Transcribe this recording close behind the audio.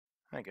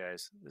Hi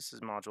guys, this is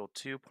module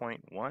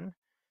 2.1,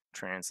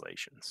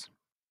 translations.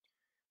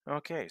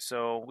 Okay,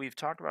 so we've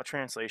talked about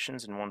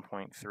translations in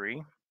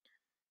 1.3,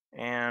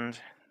 and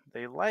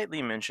they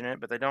lightly mention it,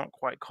 but they don't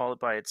quite call it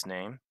by its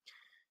name,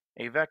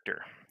 a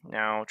vector.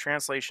 Now,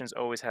 translations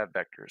always have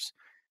vectors,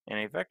 and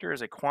a vector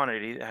is a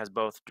quantity that has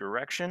both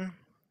direction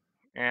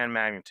and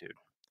magnitude.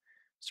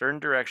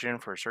 Certain direction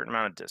for a certain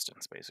amount of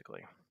distance,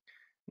 basically.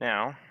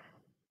 Now,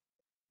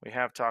 we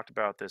have talked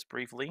about this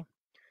briefly.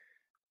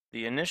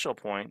 The initial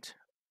point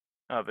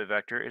of a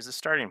vector is the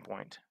starting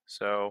point.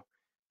 So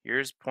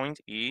here's point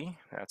E,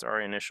 that's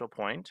our initial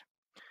point.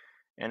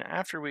 And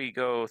after we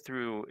go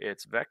through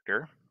its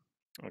vector,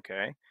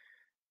 okay,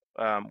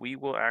 we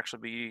will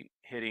actually be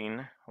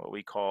hitting what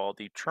we call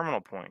the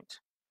terminal point.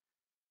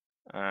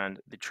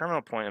 And the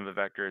terminal point of a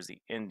vector is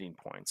the ending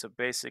point. So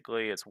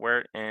basically, it's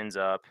where it ends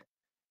up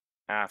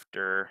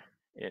after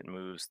it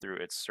moves through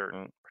its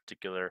certain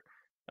particular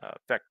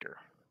vector.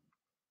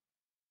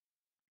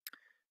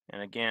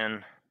 And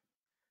again,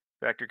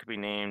 vector could be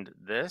named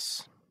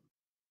this,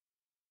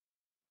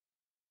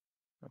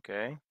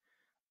 okay,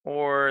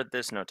 or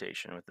this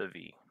notation with the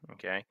V,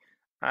 okay?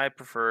 I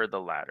prefer the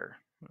latter,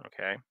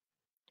 okay,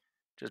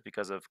 just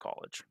because of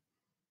college.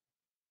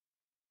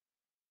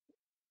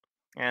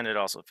 And it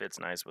also fits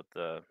nice with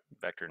the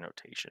vector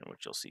notation,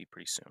 which you'll see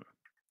pretty soon.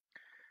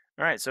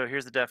 All right, so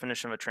here's the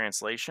definition of a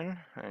translation,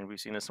 and we've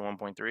seen this in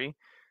 1.3.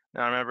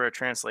 Now remember, a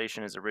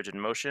translation is a rigid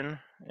motion,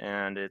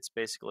 and it's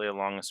basically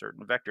along a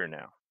certain vector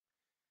now.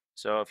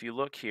 So if you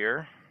look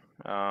here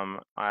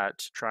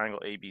at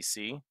triangle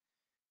ABC,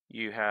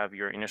 you have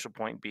your initial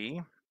point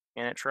B,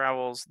 and it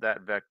travels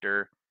that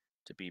vector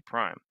to B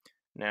prime.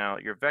 Now,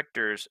 your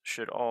vectors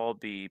should all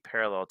be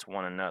parallel to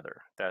one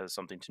another. That is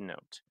something to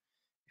note.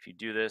 If you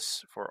do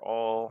this for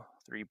all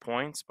 3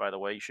 points, by the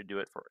way, you should do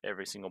it for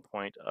every single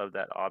point of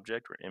that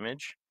object or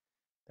image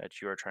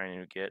that you are trying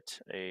to get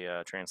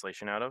a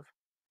translation out of.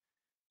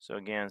 So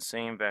again,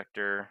 same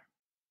vector.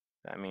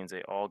 That means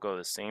they all go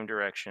the same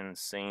direction,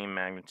 same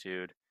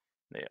magnitude.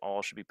 They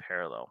all should be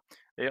parallel.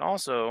 They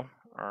also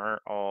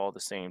are all the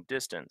same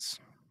distance.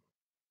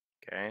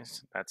 Okay,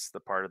 so that's the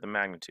part of the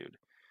magnitude.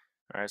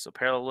 All right, so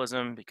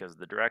parallelism because of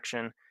the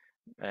direction,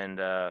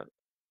 and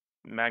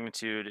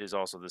magnitude is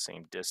also the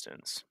same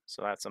distance.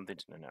 So that's something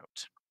to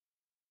note.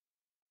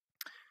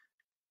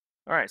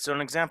 All right, so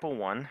in example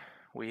 1,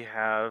 we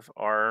have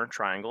our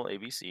triangle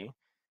ABC,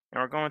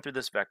 and we're going through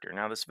this vector.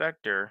 Now this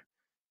vector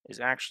is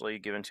actually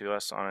given to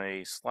us on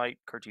a slight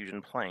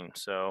Cartesian plane,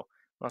 so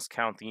let's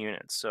count the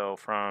units. So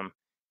from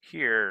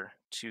here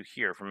to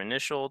here, from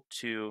initial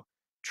to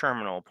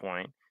terminal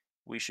point,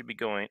 we should be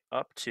going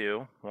up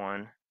to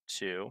 1,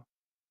 2,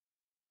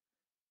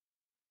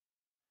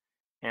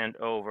 and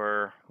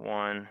over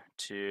 1,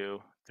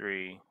 2,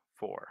 3,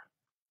 4,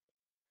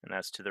 and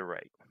that's to the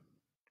right.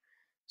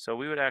 So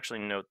we would actually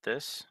note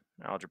this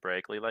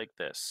algebraically like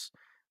this.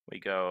 We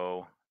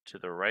go to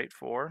the right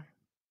 4,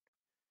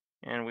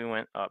 and we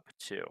went up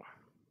 2.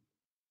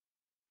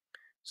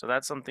 So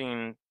that's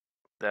something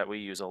that we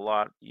use a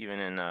lot even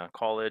in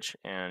college,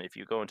 and if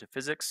you go into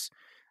physics,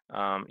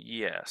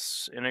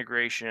 yes,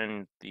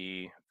 integration,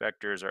 the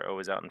vectors are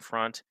always out in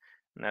front,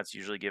 and that's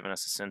usually giving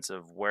us a sense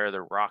of where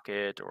the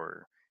rocket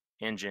or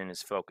engine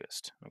is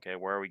focused. Okay,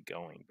 where are we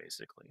going,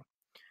 basically?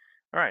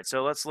 All right,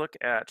 so let's look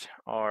at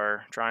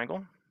our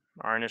triangle.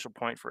 Our initial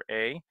point for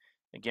A,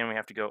 again, we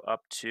have to go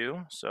up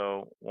 2,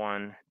 so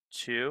 1,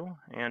 2,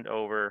 and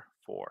over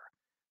 4.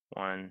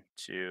 1,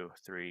 2,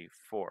 3,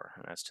 4,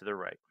 and that's to the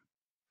right.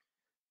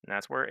 And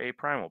that's where A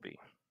prime will be.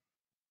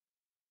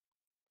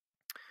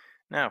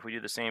 Now, if we do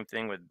the same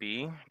thing with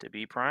B to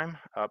B prime,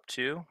 up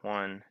 2,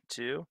 1,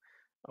 2,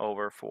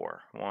 over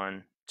 4.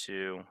 1,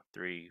 2,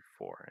 3,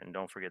 4. And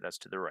don't forget that's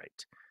to the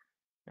right.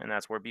 And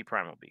that's where B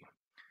prime will be.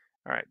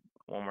 All right,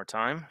 one more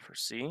time for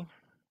C.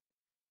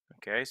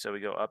 Okay, so we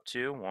go up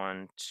 2,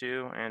 1,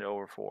 2, and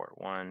over 4.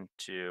 1,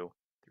 2,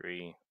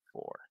 3,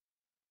 4.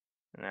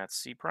 And that's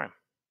C prime.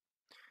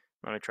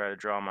 Let me try to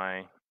draw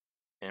my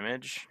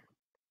image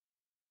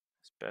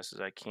as best as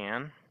I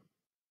can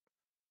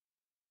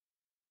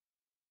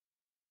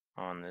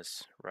on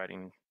this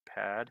writing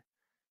pad.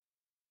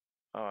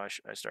 Oh,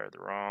 I started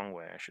the wrong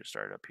way. I should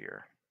start up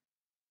here.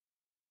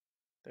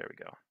 There we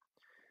go. All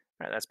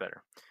right, that's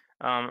better.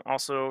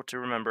 Also, to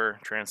remember,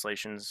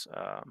 translations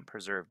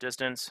preserve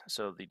distance.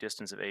 So the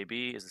distance of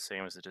AB is the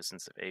same as the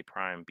distance of A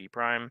prime, B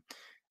prime.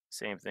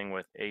 Same thing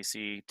with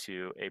AC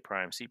to A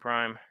prime, C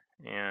prime.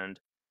 And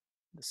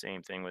the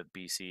same thing with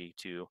BC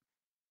to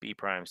B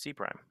prime, C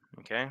prime.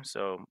 Okay,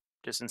 so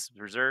distance is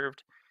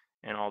preserved,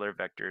 and all their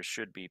vectors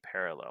should be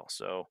parallel.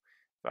 So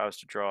if I was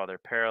to draw their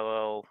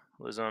parallelism,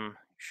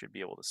 you should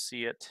be able to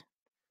see it.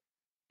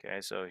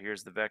 Okay, so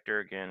here's the vector.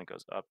 Again, it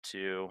goes up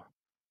 2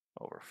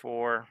 over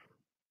 4,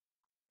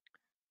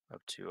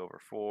 up 2 over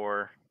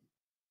 4.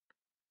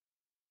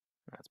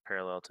 That's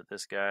parallel to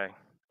this guy.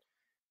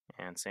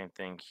 And same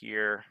thing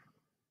here.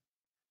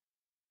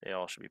 They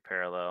all should be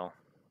parallel.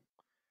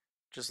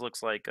 Just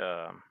looks like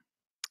a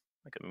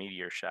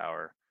meteor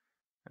shower,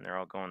 and they're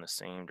all going the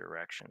same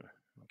direction.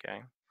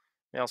 Okay,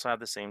 They also have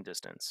the same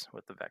distance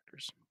with the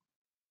vectors.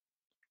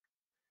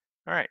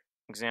 All right,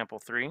 example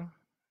 3.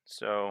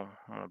 So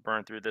I'm going to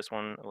burn through this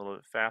one a little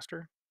bit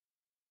faster.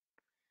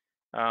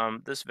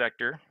 This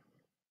vector,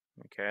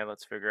 okay,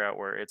 let's figure out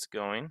where it's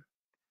going,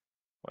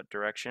 what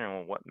direction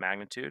and what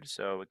magnitude.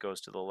 So it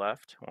goes to the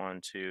left,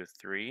 1, 2,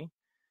 3.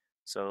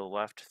 So the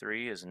left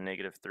 3 is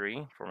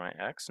 -3 for my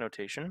x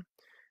notation,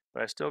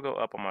 but I still go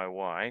up on my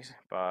y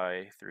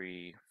by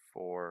 3,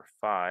 4,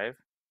 5.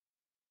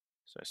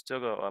 So I still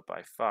go up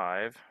by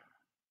 5.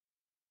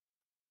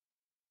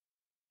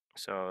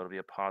 So it'll be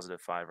a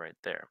 +5 right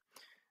there.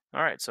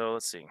 All right, so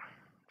let's see.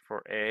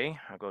 For A,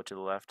 I'll go to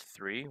the left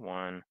 3,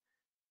 1,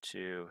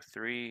 2,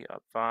 3,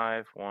 up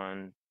 5,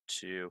 1,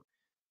 2,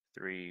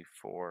 3,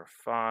 4,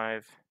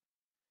 5.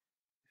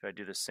 If I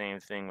do the same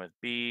thing with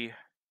B,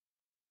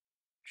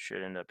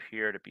 should end up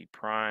here to B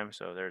prime.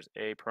 So there's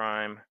A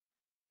prime,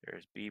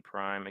 there's B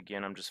prime.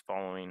 Again, I'm just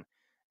following.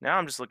 Now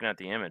I'm just looking at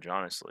the image,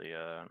 honestly.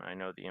 I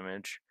know the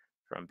image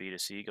from B to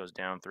C goes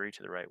down 3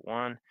 to the right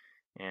 1,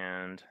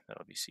 and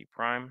that'll be C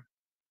prime.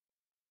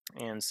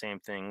 And same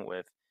thing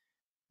with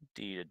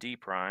D to D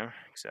prime,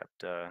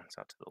 except it's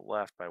out to the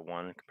left by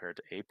 1 compared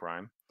to A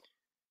prime.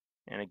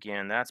 And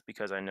again, that's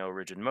because I know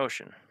rigid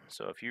motion.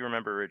 So if you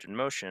remember rigid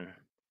motion, you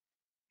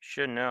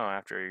should know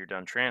after you're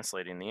done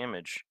translating the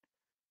image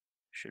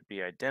should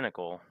be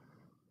identical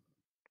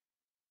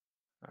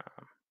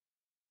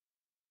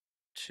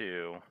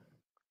to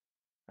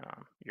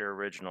your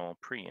original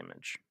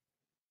pre-image.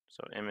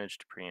 So image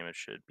to pre-image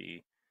should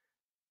be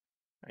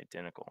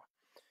identical.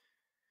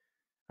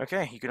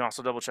 Okay, you can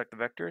also double check the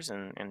vectors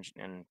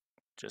and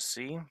just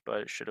see,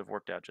 but it should have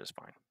worked out just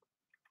fine.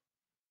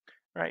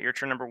 All right, your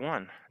turn number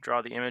 1.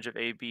 Draw the image of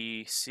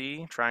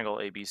ABC, triangle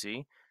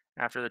ABC,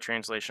 after the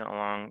translation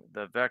along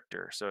the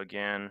vector. So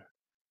again,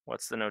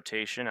 what's the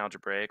notation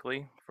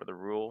algebraically for the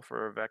rule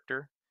for a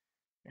vector?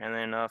 And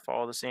then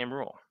follow the same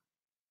rule.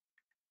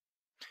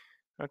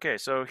 Okay,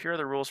 so here are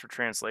the rules for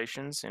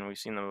translations, and we've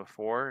seen them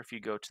before. If you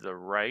go to the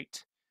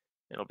right,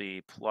 it'll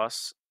be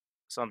plus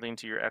something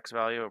to your x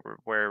value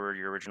wherever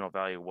your original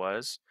value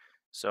was.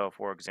 So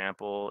for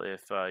example,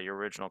 if your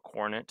original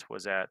coordinate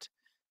was at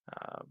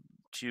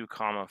 2,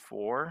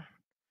 4,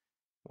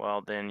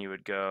 well then you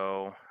would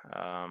go,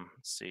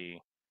 let's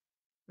see,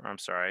 I'm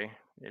sorry,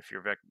 if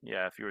your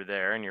if you were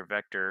there and your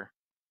vector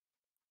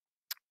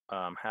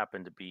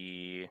happened to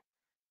be,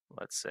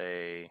 let's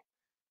say,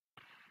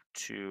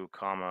 2,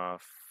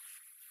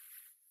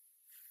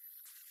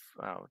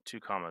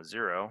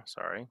 0,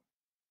 sorry.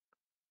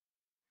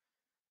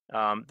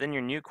 Then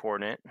your new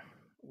coordinate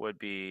would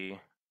be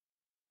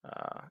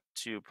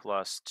 2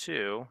 plus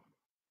 2,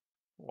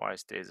 y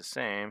stays the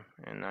same,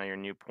 and now your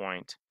new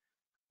point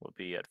will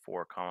be at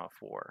 4,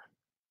 4.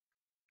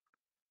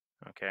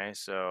 Okay,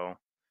 so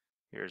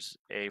here's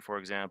A, for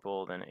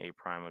example, then A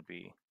prime would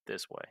be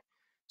this way.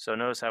 So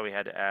notice how we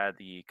had to add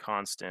the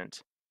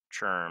constant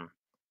term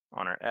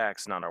on our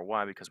x, not our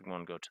y, because we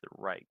want to go to the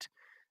right.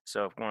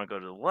 So if we want to go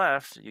to the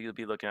left, you'll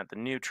be looking at the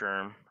new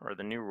term, or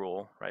the new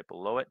rule, right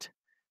below it.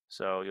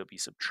 So you'll be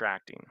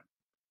subtracting.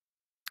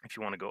 If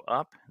you want to go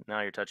up,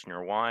 now you're touching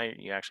your y,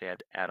 you actually have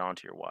to add on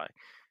to your y.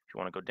 If you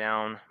want to go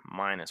down,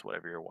 minus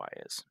whatever your y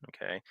is,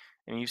 okay?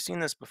 And you've seen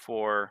this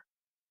before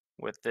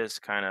with this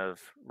kind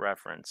of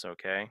reference,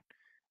 okay?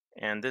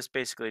 And this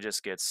basically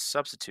just gets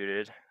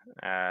substituted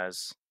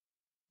as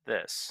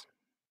this.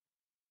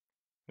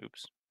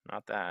 Oops,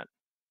 not that.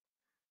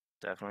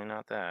 Definitely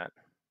not that.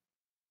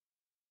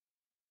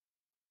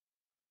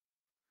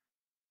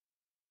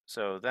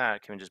 So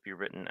that can just be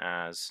written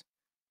as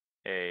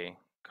A,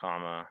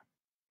 comma,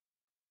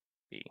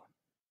 B.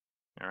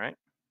 All right?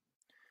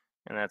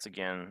 And that's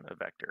again a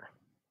vector.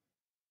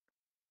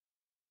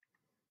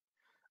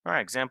 All right,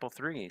 example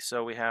 3.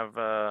 So we have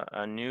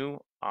a new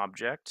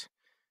object,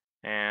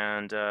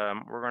 and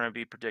we're going to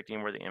be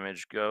predicting where the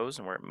image goes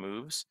and where it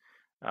moves.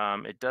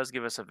 It does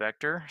give us a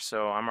vector,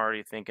 so I'm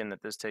already thinking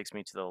that this takes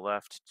me to the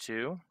left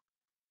 2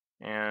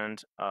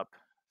 and up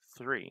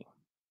 3.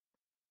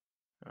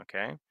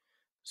 Okay,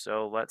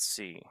 so let's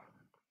see.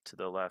 To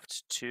the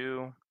left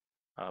 2,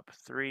 up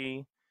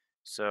 3.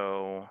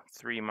 So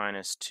 3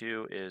 minus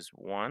 2 is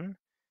 1.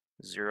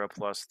 0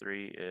 plus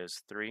 3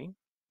 is 3.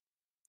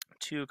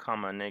 2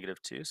 comma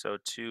negative 2, so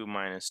 2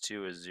 minus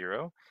 2 is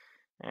 0.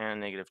 And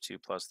negative 2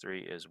 plus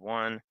 3 is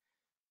 1.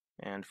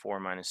 And 4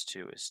 minus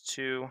 2 is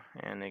 2.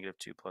 And negative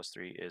 2 plus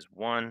 3 is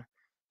 1.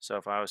 So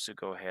if I was to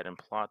go ahead and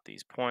plot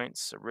these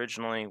points,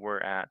 originally we're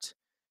at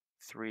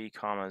 3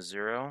 comma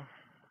 0.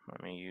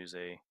 Let me use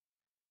a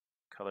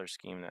color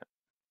scheme that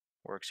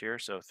works here.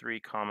 So 3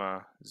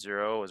 comma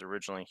 0 was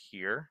originally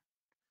here,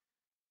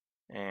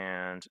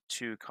 and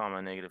 2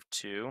 comma negative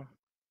 2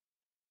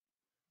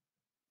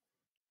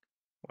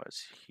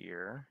 was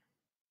here.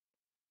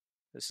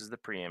 This is the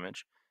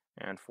pre-image,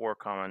 and 4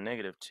 comma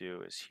negative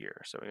 2 is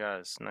here. So we got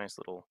this nice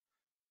little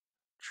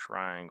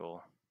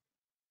triangle,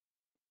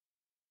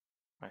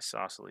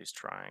 isosceles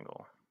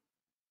triangle.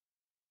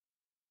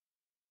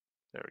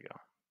 There we go.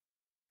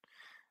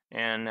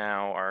 And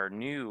now our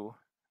new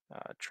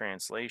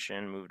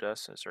translation moved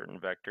us a certain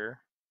vector,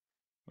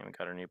 and we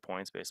got our new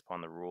points based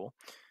upon the rule.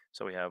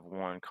 So we have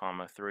 1,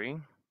 3,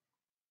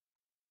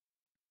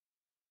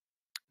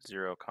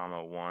 0,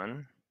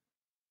 1,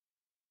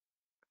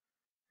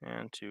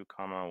 and 2,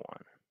 1.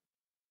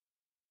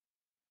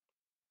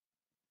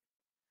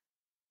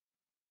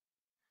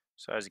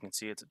 So as you can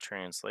see, it's a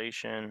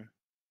translation,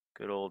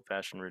 good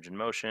old-fashioned rigid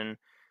motion.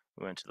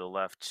 We went to the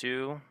left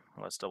 2.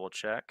 Let's double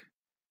check.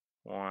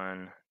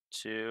 1,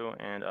 2,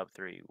 and up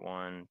 3.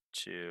 1,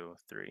 2,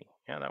 3.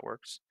 Yeah, that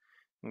works.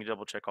 You can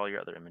double check all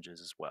your other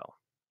images as well.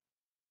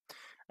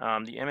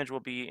 The image will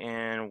be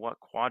in what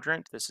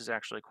quadrant? This is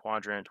actually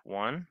quadrant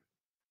 1.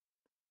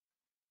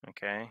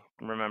 Okay,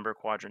 remember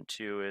quadrant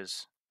 2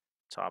 is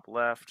top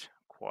left,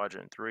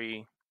 quadrant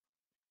 3,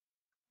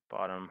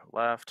 bottom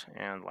left,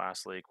 and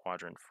lastly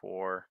quadrant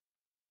 4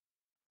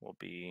 will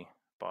be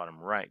bottom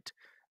right.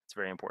 It's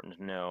very important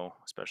to know,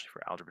 especially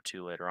for Algebra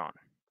 2 later on.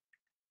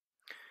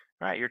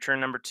 All right, your turn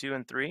number 2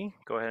 and 3.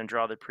 Go ahead and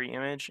draw the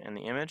pre-image and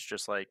the image,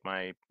 just like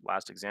my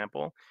last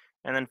example,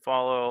 and then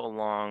follow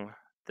along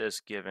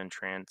this given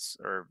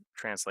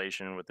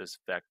translation with this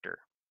vector.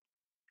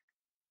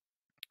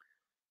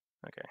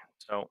 Okay,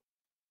 so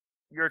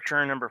your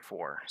turn number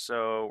 4.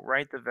 So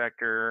write the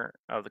vector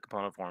of the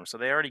component form. So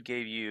they already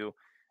gave you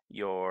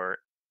your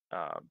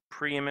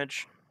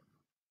pre-image.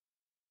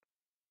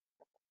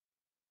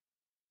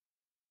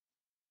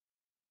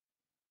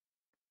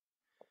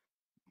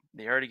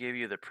 They already gave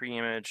you the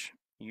pre-image.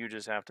 You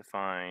just have to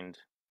find.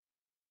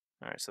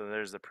 All right, so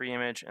there's the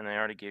pre-image, and they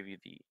already gave you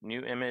the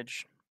new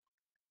image.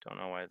 Don't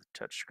know why the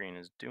touch screen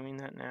is doing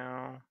that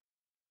now.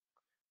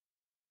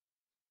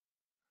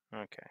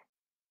 Okay.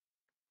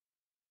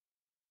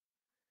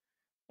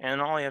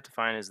 And all you have to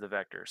find is the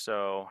vector.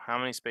 So how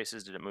many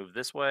spaces did it move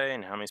this way,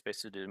 and how many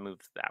spaces did it move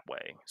that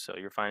way? So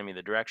you're finding me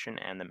the direction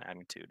and the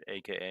magnitude,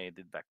 aka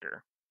the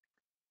vector.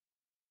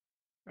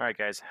 All right,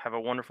 guys, have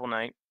a wonderful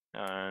night,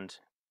 and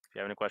if you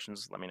have any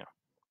questions, let me know.